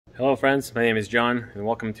Hello friends, my name is John and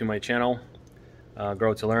welcome to my channel,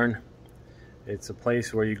 Grow to Learn. It's a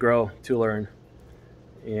place where you grow to learn,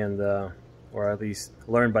 and or at least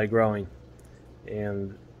learn by growing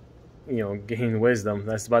and gain wisdom.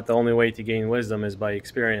 That's about the only way to gain wisdom, is by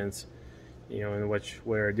experience, and what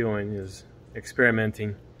we're doing is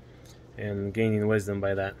experimenting and gaining wisdom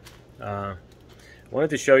by that. I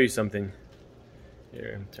wanted to show you something.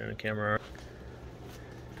 Here, turn the camera on.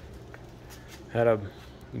 Had a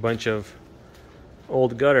bunch of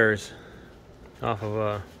old gutters off of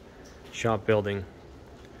a shop building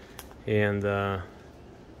and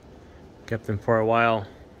kept them for a while,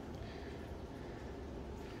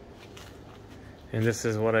 and this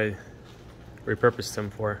is what I repurposed them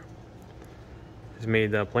for. It's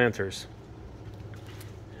made planters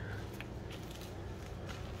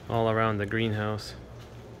all around the greenhouse.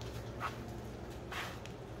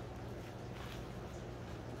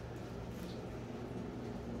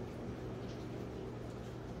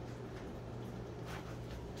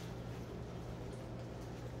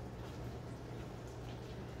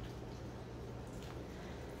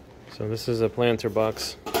 So this is a planter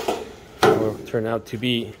box, or turned out to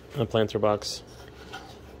be a planter box.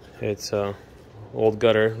 It's a old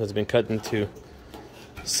gutter that's been cut into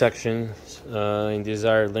sections in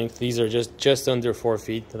desired length. These are just under 4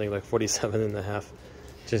 feet, I think like 47.5,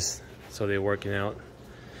 just so they're working out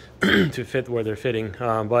to fit where they're fitting.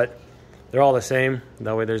 But they're all the same.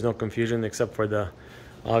 That way there's no confusion, except for the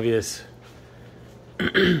obvious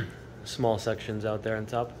small sections out there on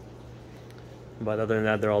top. But other than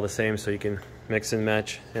that, they're all the same, so you can mix and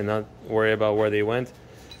match and not worry about where they went.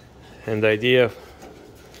 And the idea of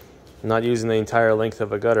not using the entire length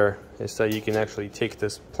of a gutter is that you can actually take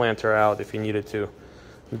this planter out if you needed to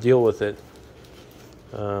deal with it.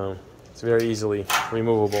 It's very easily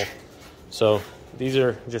removable. So these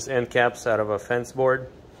are just end caps out of a fence board.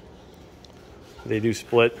 They do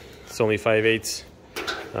split. It's only 5/8.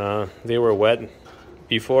 They were wet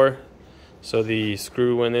before, so the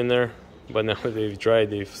screw went in there. But now they've dried,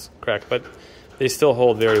 they've cracked, but they still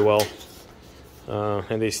hold very well,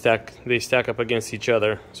 and they stack up against each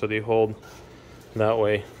other, so they hold that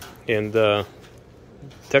way. And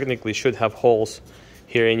technically should have holes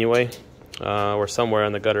here anyway, or somewhere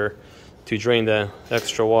on the gutter to drain the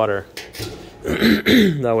extra water.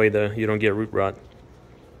 That way you don't get root rot.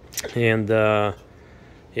 And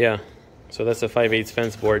yeah, so that's a 5/8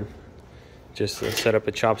 fence board. Just set up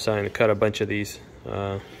a chop saw and cut a bunch of these.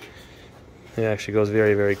 It actually goes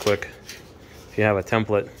very, very quick. If you have a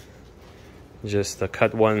template, just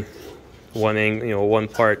cut one angle, one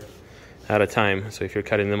part at a time. So if you're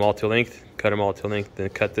cutting them all to length, cut them all to length, then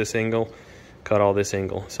cut this angle, cut all this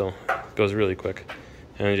angle. So it goes really quick.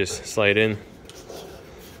 And just slide in,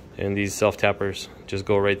 and these self tappers just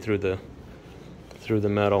go right through the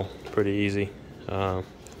metal, pretty easy. So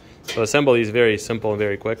assembly is very simple and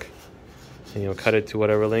very quick. And cut it to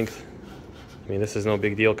whatever length. I mean, this is no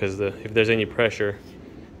big deal, because if there's any pressure,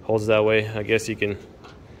 holds that way. I guess you can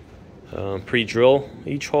pre-drill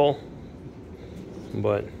each hole,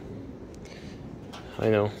 but I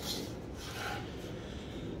know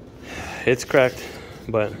it's cracked.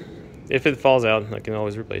 But if it falls out, I can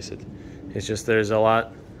always replace it. It's just there's a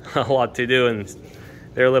lot to do and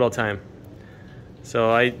very little time.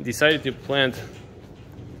 So I decided to plant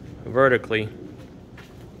vertically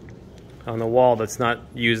on the wall that's not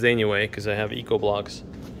used anyway, because I have eco blocks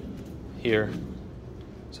here,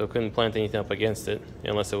 so I couldn't plant anything up against it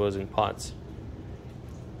unless it was in pots.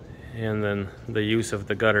 And then the use of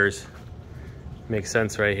the gutters makes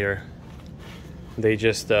sense right here. They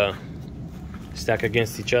just stack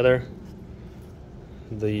against each other.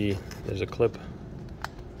 There's a clip,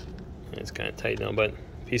 it's kind of tight now, but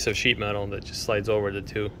piece of sheet metal that just slides over the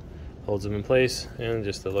two, holds them in place, and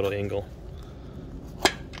just a little angle.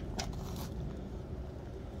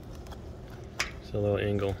 A little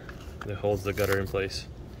angle that holds the gutter in place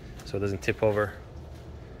so it doesn't tip over.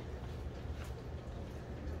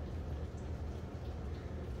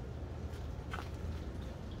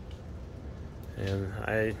 And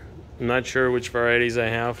I'm not sure which varieties I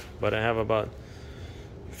have, but I have about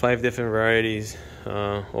 5 different varieties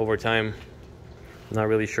over time. Not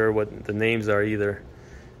really sure what the names are either,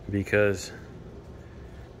 because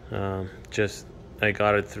just I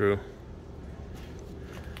got it through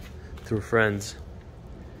friends,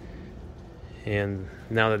 and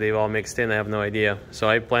now that they've all mixed in, I have no idea. So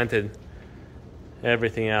I planted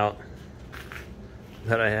everything out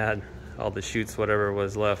that I had, all the shoots, whatever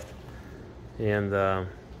was left, and I'm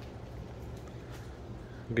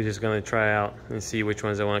just gonna try out and see which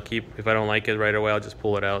ones I want to keep. If I don't like it right away, I'll just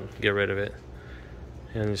pull it out, get rid of it,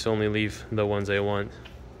 and just only leave the ones I want.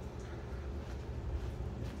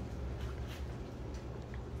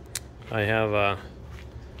 I have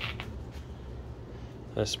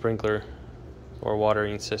a sprinkler or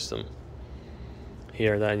watering system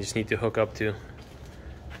here that I just need to hook up to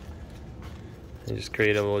and just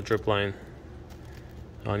create a little drip line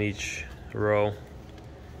on each row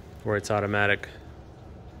where it's automatic,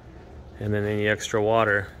 and then any extra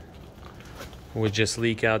water would just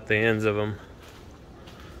leak out the ends of them.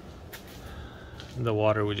 The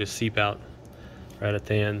water would just seep out right at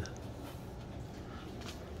the end.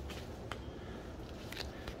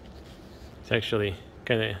 It's actually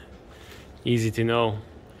kind of easy to know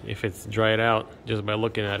if it's dried out just by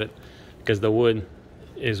looking at it, because the wood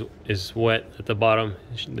is wet at the bottom.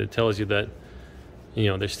 That tells you that, you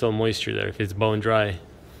know, there's still moisture there. If it's bone dry,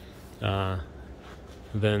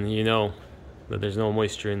 then you know that there's no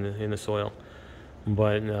moisture in the soil.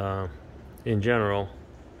 But in general,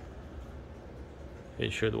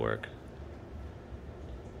 it should work.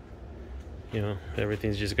 You know,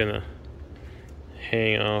 everything's just gonna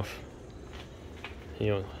hang off, you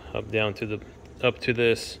know, up to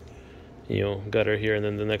this, you know, gutter here, and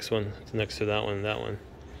then the next one next to that one,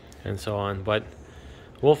 and so on. But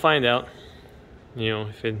we'll find out, you know,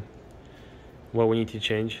 what we need to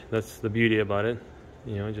change. That's the beauty about it,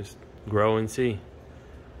 you know, just grow and see,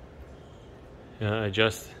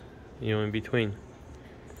 adjust, you know, in between.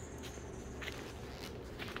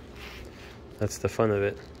 That's the fun of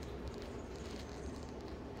it.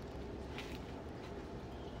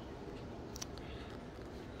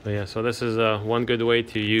 But yeah, so this is one good way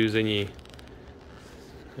to use any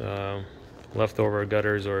leftover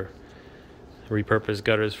gutters or repurposed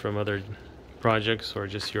gutters from other projects, or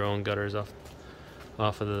just your own gutters off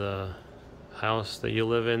of the house that you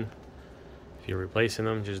live in. If you're replacing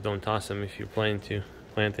them, just don't toss them if you're planning to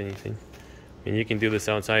plant anything. And you can do this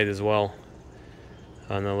outside as well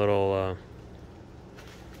on a little,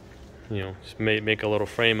 you know, just make a little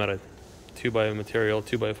frame out of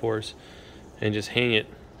 2x4s, and just hang it.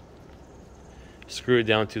 Screw it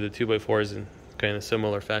down to the 2x4s in kind of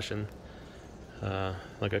similar fashion,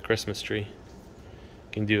 like a Christmas tree.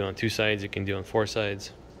 You can do it on 2 sides, you can do it on 4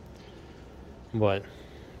 sides, but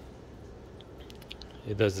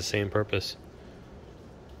it does the same purpose.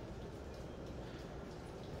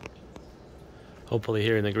 Hopefully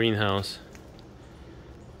here in the greenhouse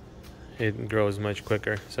it grows much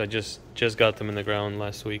quicker. So I just got them in the ground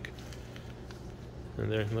last week,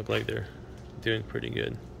 and they look like they're doing pretty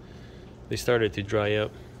good. They started to dry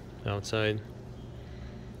up outside,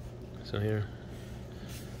 so here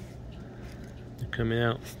they're coming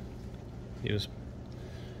out. It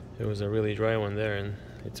was a really dry one there, and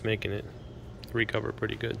it's making it recover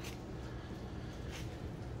pretty good.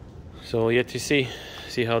 So we'll yet to see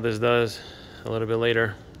how this does a little bit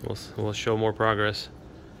later. We'll show more progress.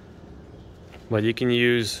 But you can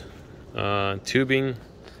use tubing.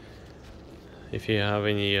 If you have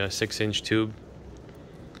any 6-inch tube,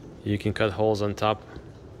 you can cut holes on top.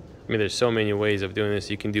 I mean, there's so many ways of doing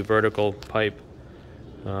this. You can do vertical pipe,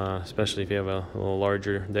 especially if you have a little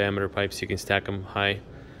larger diameter pipes. You can stack them high,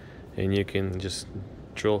 and you can just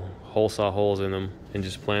drill hole saw holes in them and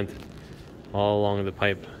just plant all along the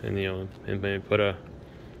pipe, and you know, and maybe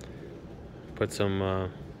put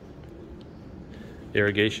some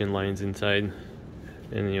irrigation lines inside,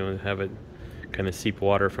 and you know, have it kind of seep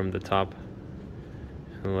water from the top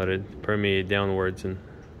and let it permeate downwards and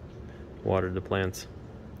water the plants.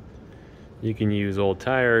 You can use old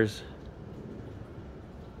tires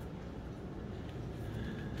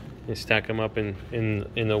and stack them up in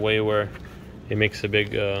a way where it makes a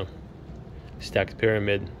big stacked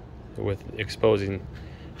pyramid with exposing,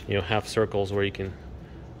 you know, half circles where you can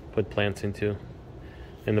put plants into.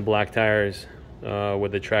 And the black tires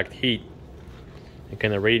would attract heat and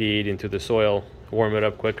kind of radiate into the soil, warm it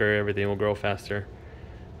up quicker, everything will grow faster.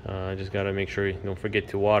 Just got to make sure you don't forget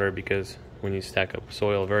to water, because when you stack up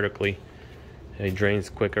soil vertically, it drains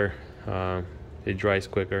quicker, it dries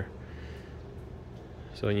quicker.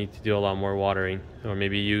 So you need to do a lot more watering, or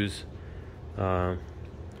maybe use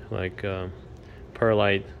like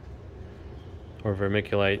perlite or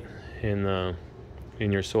vermiculite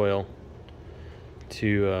in your soil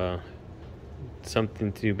to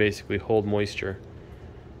something to basically hold moisture,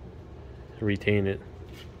 retain it.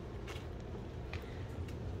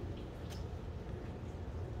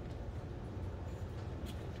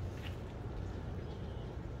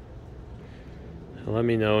 Let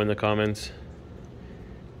me know in the comments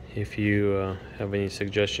if you have any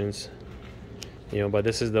suggestions. You know, but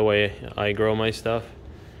this is the way I grow my stuff.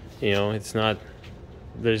 You know, it's not,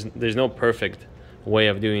 there's no perfect way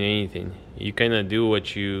of doing anything. You kind of do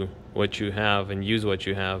what you have and use what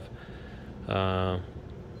you have, and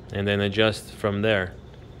then adjust from there.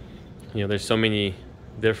 you know, there's so many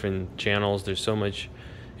different channels, there's so much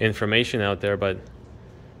information out there, but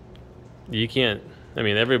you can't, I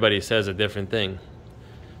mean, everybody says a different thing,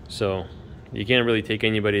 so you can't really take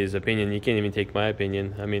anybody's opinion. You can't even take my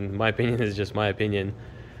opinion. I mean, my opinion is just my opinion.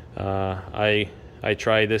 I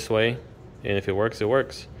try this way, and if it works, it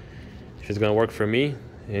works. If it's gonna work for me,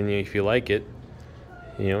 and if you like it,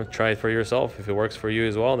 you know, try it for yourself. If it works for you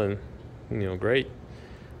as well, then, you know, great.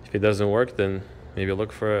 If it doesn't work, then maybe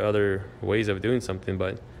look for other ways of doing something.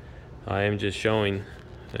 But I am just showing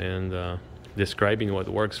and describing what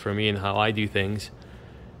works for me and how I do things.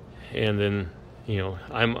 And then, you know,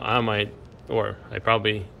 I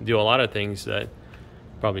probably do a lot of things that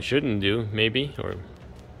probably shouldn't do, maybe, or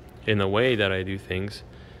in a way that I do things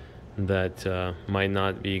that might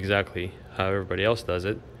not be exactly how everybody else does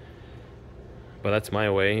it. But that's my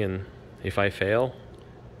way, and if I fail,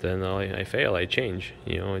 then I fail, I change.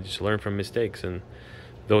 You know, I just learn from mistakes, and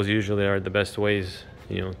those usually are the best ways,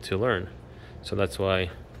 you know, to learn. So that's why,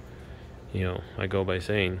 you know, I go by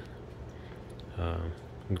saying,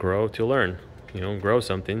 grow to learn. You know, grow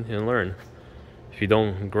something and learn. If you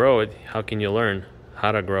don't grow it, how can you learn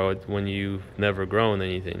how to grow it when you've never grown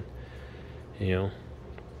anything? You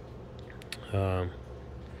know,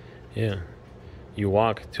 yeah, you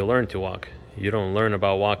walk to learn to walk. You don't learn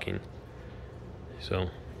about walking. So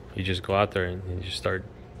you just go out there and you just start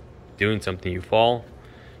doing something. You fall,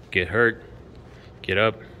 get hurt, get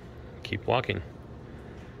up, keep walking.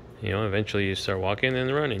 You know, eventually you start walking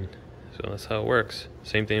and running. So that's how it works.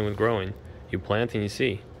 Same thing with growing. You plant and you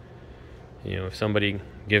see. You know, if somebody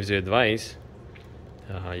gives you advice,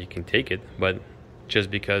 you can take it, but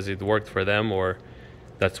just because it worked for them or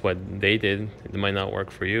that's what they did, it might not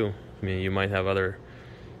work for you. I mean, you might have other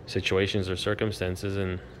situations or circumstances,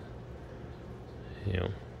 and, you know,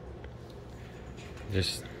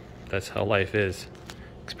 just that's how life is.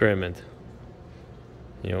 Experiment.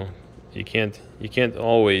 You know, you can't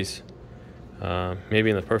always, maybe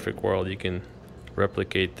in a perfect world you can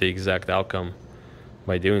replicate the exact outcome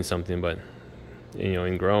by doing something, but, you know,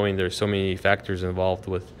 in growing there's so many factors involved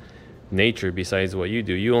with nature besides what you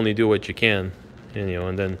do. You only do what you can, and, you know,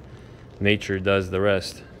 and then nature does the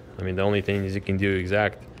rest. I mean, the only things you can do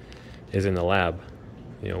exact is in the lab,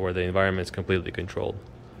 you know, where the environment is completely controlled.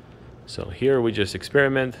 So here we just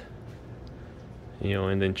experiment, you know,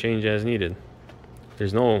 and then change as needed.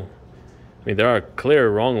 There's no, I mean, there are clear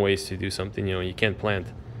wrong ways to do something. You know, you can't plant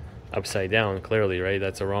upside down, clearly, right?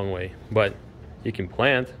 That's a wrong way. But you can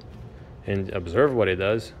plant and observe what it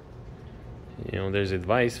does. You know, there's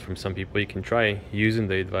advice from some people. You can try using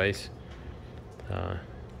the advice.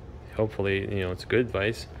 Hopefully, you know, it's good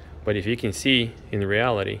advice. But if you can see in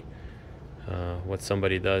reality what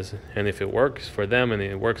somebody does, and if it works for them and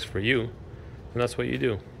it works for you, then that's what you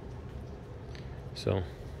do. So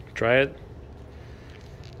try it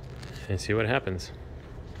and see what happens.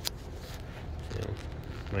 You know,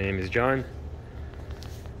 my name is John,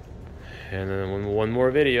 and then one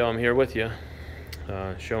more video, I'm here with you,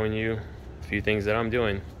 showing you a few things that I'm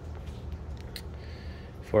doing.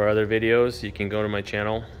 For other videos, you can go to my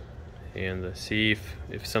channel and see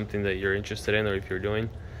if something that you're interested in, or if you're doing,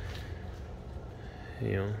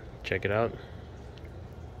 you know, check it out,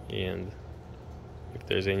 and if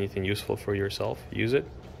there's anything useful for yourself, use it.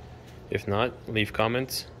 If not, leave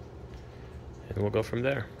comments and we'll go from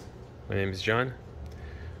there. My name is John.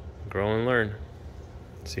 Grow and learn.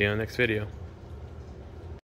 See you on the next video.